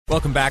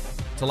Welcome back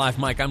to Live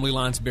Mike. I'm Lee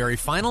Lonsberry.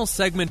 Final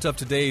segment of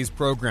today's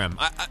program.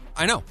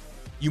 I know.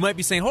 You might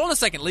be saying, hold on a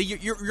second, Lee.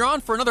 You're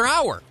on for another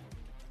hour.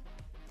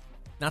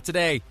 Not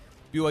today.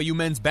 BYU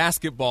men's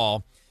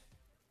basketball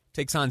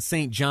takes on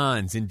St.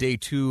 John's in day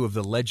 2 of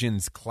the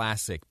Legends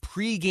Classic.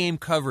 Pre-game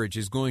coverage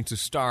is going to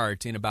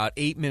start in about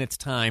 8 minutes'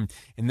 time,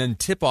 and then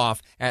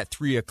tip-off at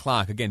 3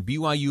 o'clock. Again,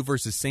 BYU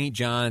versus St.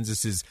 John's.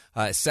 This is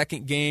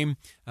second game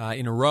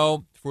in a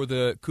row for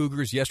the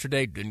Cougars.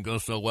 Yesterday didn't go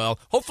so well.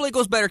 Hopefully it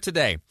goes better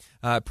today.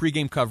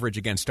 Pre-game coverage,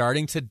 again,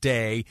 starting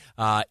today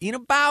in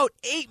about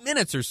 8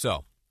 minutes or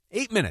so.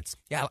 8 minutes.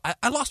 Yeah,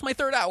 I lost my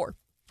third hour.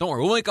 Don't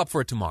worry, we'll wake up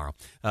for it tomorrow.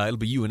 It'll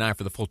be you and I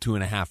for the full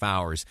 2.5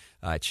 hours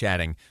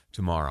chatting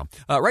tomorrow.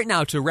 Right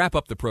now, to wrap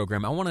up the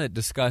program, I want to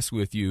discuss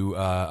with you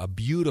a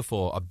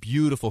beautiful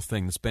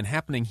thing that's been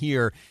happening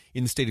here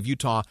in the state of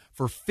Utah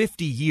for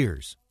 50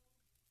 years.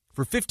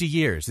 For 50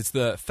 years. It's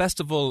the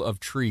Festival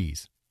of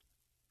Trees.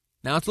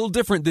 Now, it's a little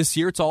different this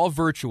year. It's all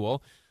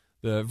virtual.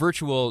 The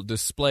virtual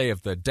display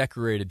of the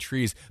decorated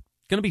trees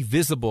going to be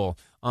visible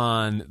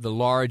on the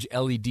large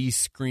LED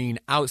screen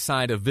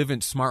outside of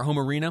Vivint Smart Home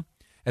Arena,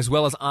 as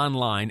well as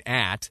online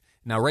at,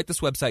 now write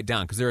this website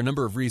down because there are a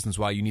number of reasons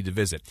why you need to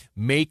visit,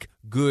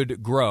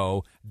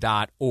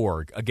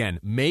 makegoodgrow.org. Again,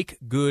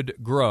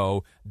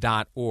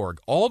 makegoodgrow.org.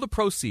 All the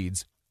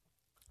proceeds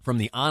from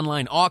the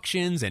online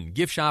auctions and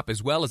gift shop,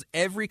 as well as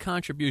every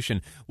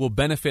contribution, will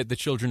benefit the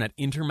children at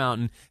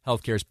Intermountain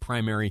Healthcare's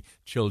Primary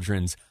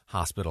Children's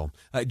Hospital.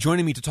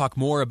 Joining me to talk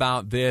more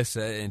about this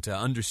and to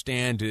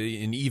understand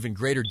in even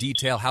greater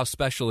detail how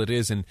special it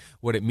is and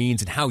what it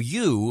means and how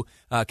you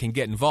can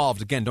get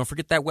involved. Again, don't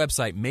forget that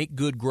website,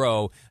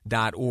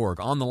 makegoodgrow.org.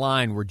 On the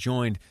line, we're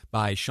joined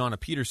by Shauna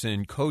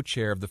Peterson,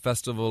 co-chair of the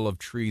Festival of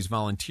Trees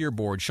Volunteer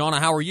Board. Shauna,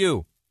 how are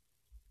you?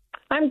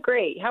 I'm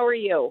great. How are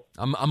you?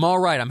 I'm all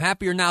right. I'm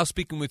happier now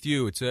speaking with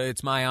you.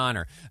 It's my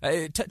honor.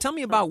 Tell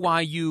me about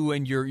why you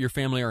and your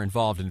family are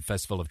involved in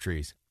Festival of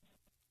Trees.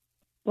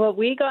 Well,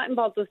 we got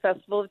involved with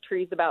Festival of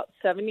Trees about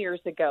 7 years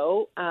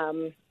ago.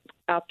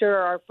 After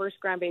our first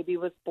grandbaby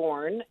was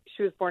born,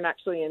 she was born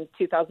actually in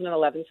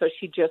 2011, so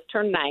she just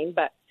turned 9,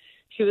 but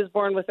she was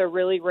born with a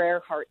really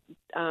rare heart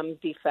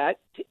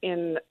defect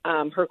in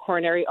her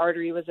coronary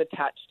artery was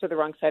attached to the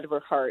wrong side of her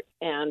heart.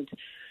 And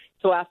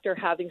so after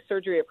having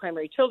surgery at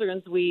Primary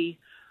Children's, we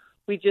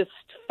just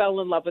fell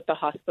in love with the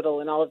hospital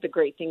and all of the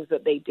great things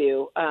that they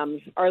do.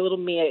 Our little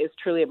Mia is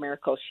truly a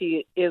miracle.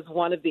 She is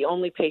one of the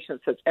only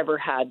patients that's ever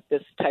had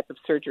this type of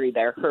surgery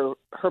there. Her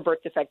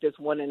birth defect is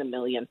 1 in a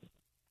million.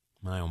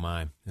 My, oh,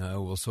 my.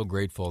 We're so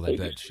grateful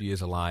that she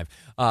is alive.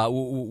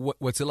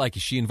 What's it like?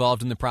 Is she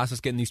involved in the process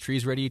getting these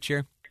trees ready each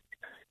year?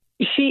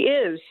 She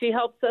is. She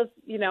helps us.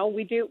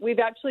 We've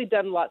actually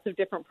done lots of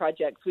different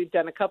projects. We've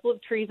done a couple of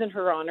trees in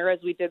her honor, as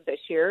we did this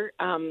year.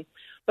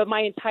 But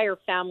my entire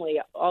family,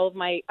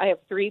 I have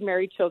 3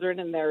 married children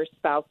and their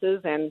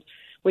spouses, and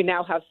we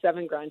now have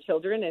 7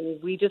 grandchildren,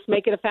 and we just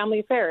make it a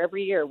family affair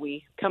every year.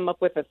 We come up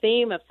with a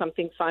theme of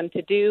something fun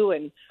to do,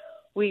 and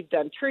we've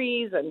done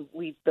trees, and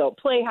we've built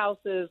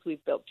playhouses,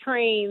 we've built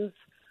trains,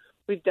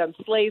 we've done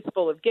sleighs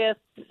full of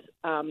gifts.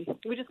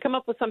 We just come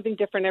up with something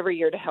different every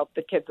year to help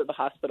the kids at the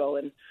hospital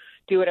and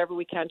do whatever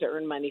we can to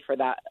earn money for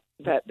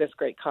this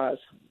great cause.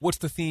 What's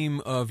the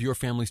theme of your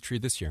family's tree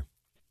this year?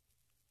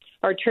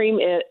 Our tree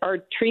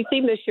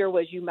theme this year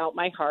was "You Melt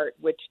My Heart,"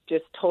 which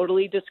just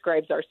totally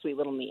describes our sweet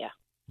little Mia.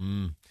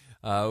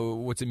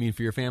 What's it mean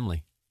for your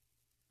family?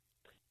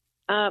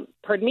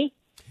 Pardon me?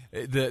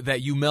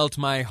 That you melt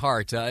my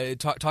heart.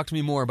 Talk to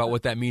me more about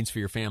what that means for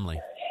your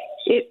family.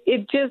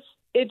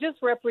 It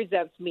just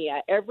represents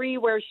Mia.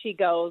 Everywhere she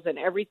goes and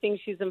everything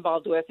she's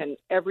involved with and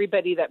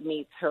everybody that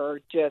meets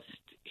her,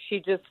 she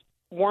just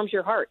warms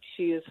your heart.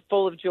 She is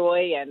full of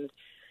joy and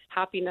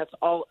happiness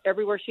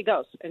everywhere she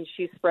goes, and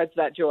she spreads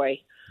that joy.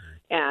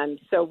 And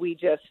so we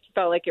just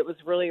felt like it was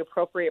really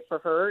appropriate for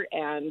her,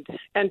 and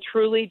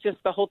truly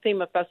just the whole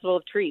theme of Festival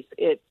of Trees.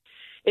 It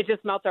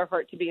just melts our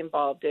heart to be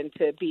involved and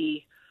to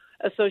be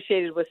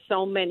associated with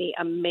so many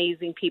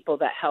amazing people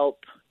that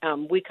help.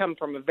 We come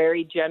from a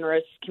very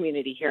generous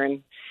community here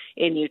in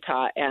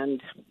Utah,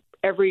 and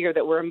every year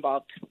that we're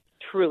involved,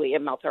 truly,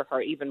 it melts our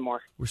heart even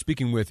more. We're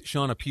speaking with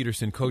Shauna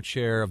Peterson,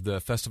 co-chair of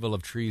the Festival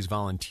of Trees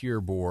Volunteer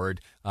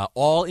Board.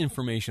 All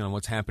information on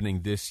what's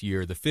happening this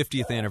year, the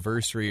 50th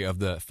anniversary of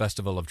the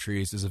Festival of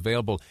Trees, is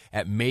available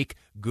at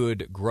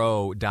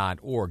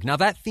makegoodgrow.org. Now,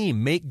 that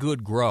theme, Make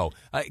Good Grow,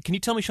 can you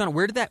tell me, Shauna,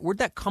 where'd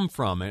that come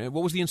from, and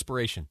what was the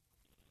inspiration?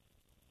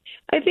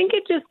 I think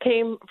it just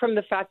came from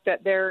the fact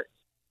that the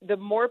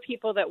more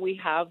people that we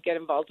have get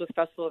involved with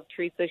Festival of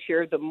Trees this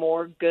year, the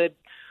more good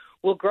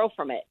will grow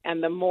from it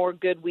and the more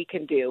good we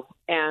can do.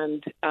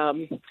 And,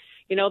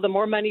 the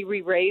more money we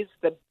raise,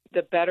 the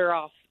better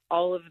off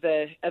all of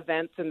the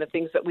events and the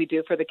things that we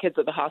do for the kids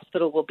at the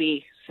hospital will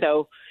be.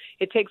 So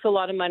it takes a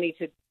lot of money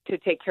to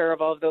take care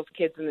of all of those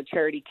kids and the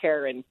charity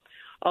care and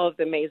all of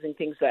the amazing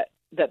things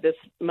that this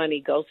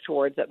money goes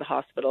towards at the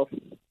hospital.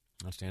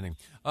 Outstanding.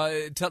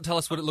 Tell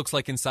us what it looks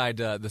like inside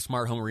the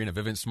Smart Home Arena,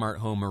 Vivint Smart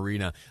Home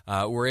Arena.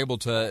 We're able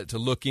to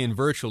look in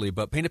virtually,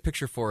 but paint a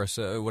picture for us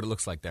what it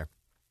looks like there.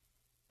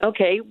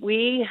 Okay,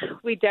 we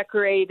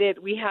decorated.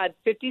 We had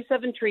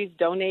 57 trees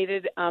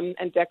donated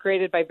and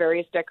decorated by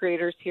various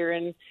decorators here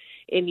in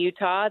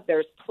Utah.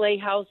 There's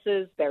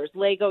playhouses, there's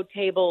Lego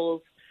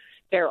tables,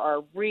 there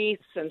are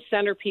wreaths and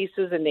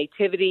centerpieces and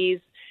nativities.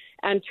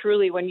 And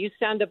truly, when you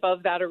stand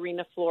above that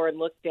arena floor and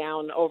look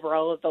down over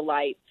all of the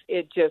lights,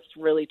 it just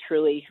really,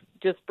 truly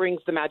just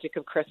brings the magic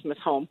of Christmas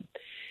home.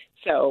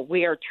 So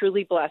we are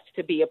truly blessed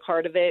to be a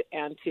part of it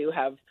and to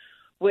have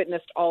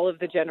witnessed all of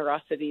the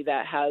generosity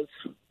that has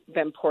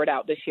been poured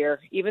out this year.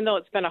 Even though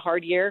it's been a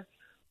hard year,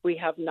 we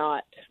have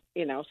not,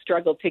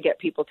 struggled to get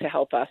people to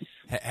help us.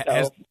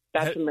 So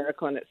that's a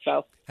miracle in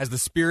itself. Has the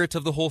spirit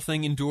of the whole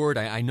thing endured?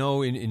 I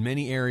know in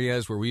many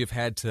areas where we have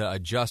had to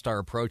adjust our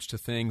approach to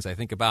things. I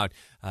think about,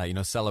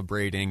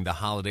 celebrating the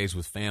holidays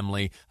with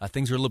family.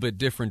 Things are a little bit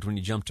different when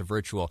you jump to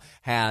virtual.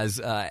 Has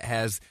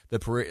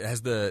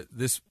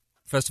this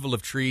Festival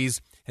of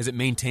Trees, has it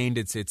maintained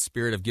its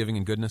spirit of giving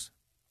and goodness?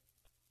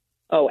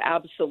 Oh,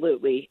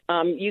 absolutely.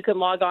 You can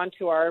log on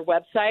to our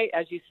website,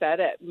 as you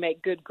said, at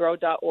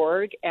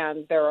makegoodgrow.org,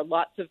 and there are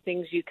lots of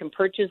things you can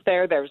purchase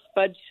there. There's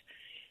fudge.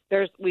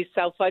 We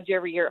sell fudge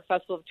every year at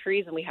Festival of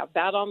Trees, and we have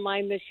that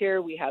online this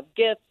year. We have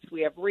gifts,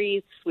 we have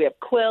wreaths, we have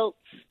quilts.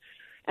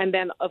 And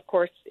then, of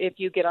course, if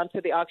you get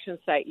onto the auction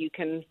site, you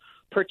can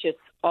purchase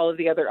all of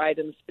the other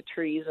items, the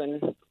trees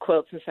and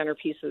quilts and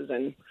centerpieces.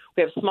 And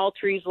we have small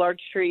trees,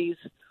 large trees.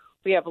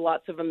 We have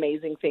lots of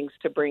amazing things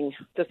to bring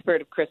the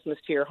spirit of Christmas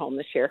to your home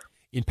this year.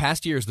 In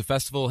past years, the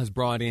festival has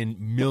brought in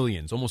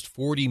millions, almost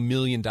 $40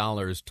 million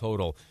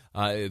total.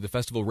 The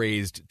festival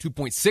raised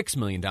 $2.6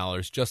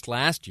 million just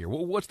last year.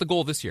 What's the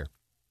goal this year?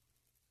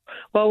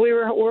 Well,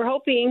 we're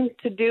hoping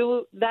to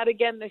do that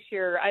again this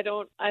year. I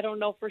don't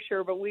know for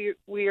sure, but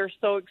we are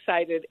so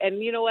excited.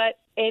 And you know what?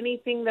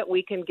 Anything that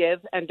we can give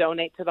and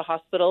donate to the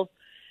hospital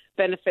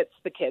benefits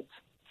the kids.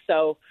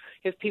 So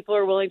if people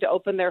are willing to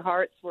open their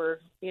hearts,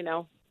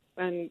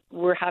 and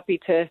we're happy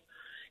to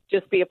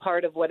just be a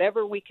part of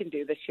whatever we can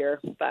do this year.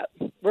 But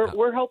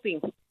we're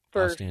hoping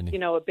for,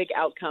 a big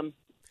outcome.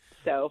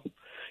 So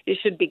it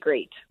should be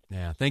great.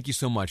 Yeah, thank you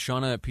so much.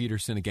 Shauna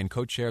Peterson, again,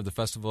 co-chair of the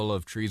Festival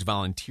of Trees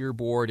Volunteer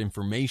Board.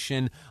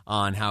 Information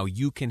on how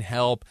you can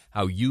help,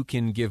 how you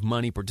can give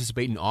money,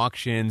 participate in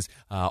auctions,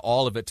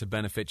 all of it to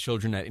benefit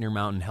children at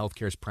Intermountain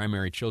Healthcare's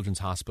primary children's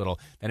hospital.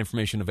 That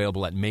information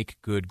available at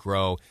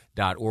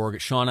makegoodgrow.org.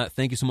 Shauna,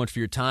 thank you so much for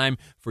your time,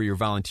 for your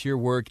volunteer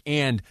work,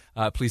 and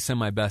please send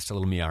my best to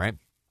little Mia, all right?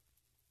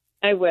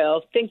 I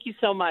will. Thank you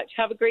so much.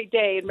 Have a great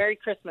day and Merry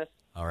Christmas.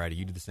 All righty,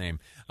 you do the same.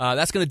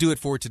 That's going to do it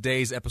for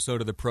today's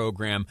episode of the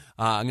program.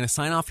 I'm going to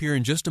sign off here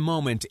in just a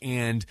moment,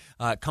 and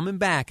coming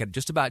back at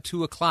just about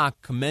 2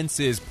 o'clock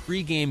commences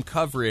pregame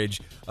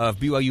coverage of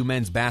BYU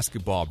men's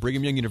basketball.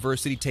 Brigham Young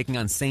University taking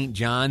on St.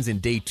 John's in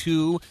day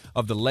 2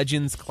 of the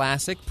Legends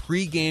Classic.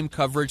 Pregame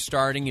coverage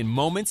starting in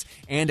moments,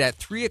 and at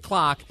 3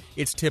 o'clock,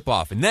 it's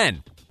tip-off. And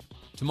then,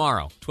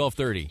 tomorrow,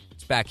 12:30,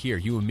 it's back here,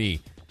 you and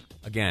me,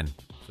 again,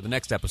 for the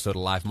next episode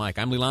of Live Mike.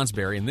 I'm Lee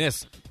Lonsberry, and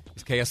this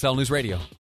is KSL News Radio.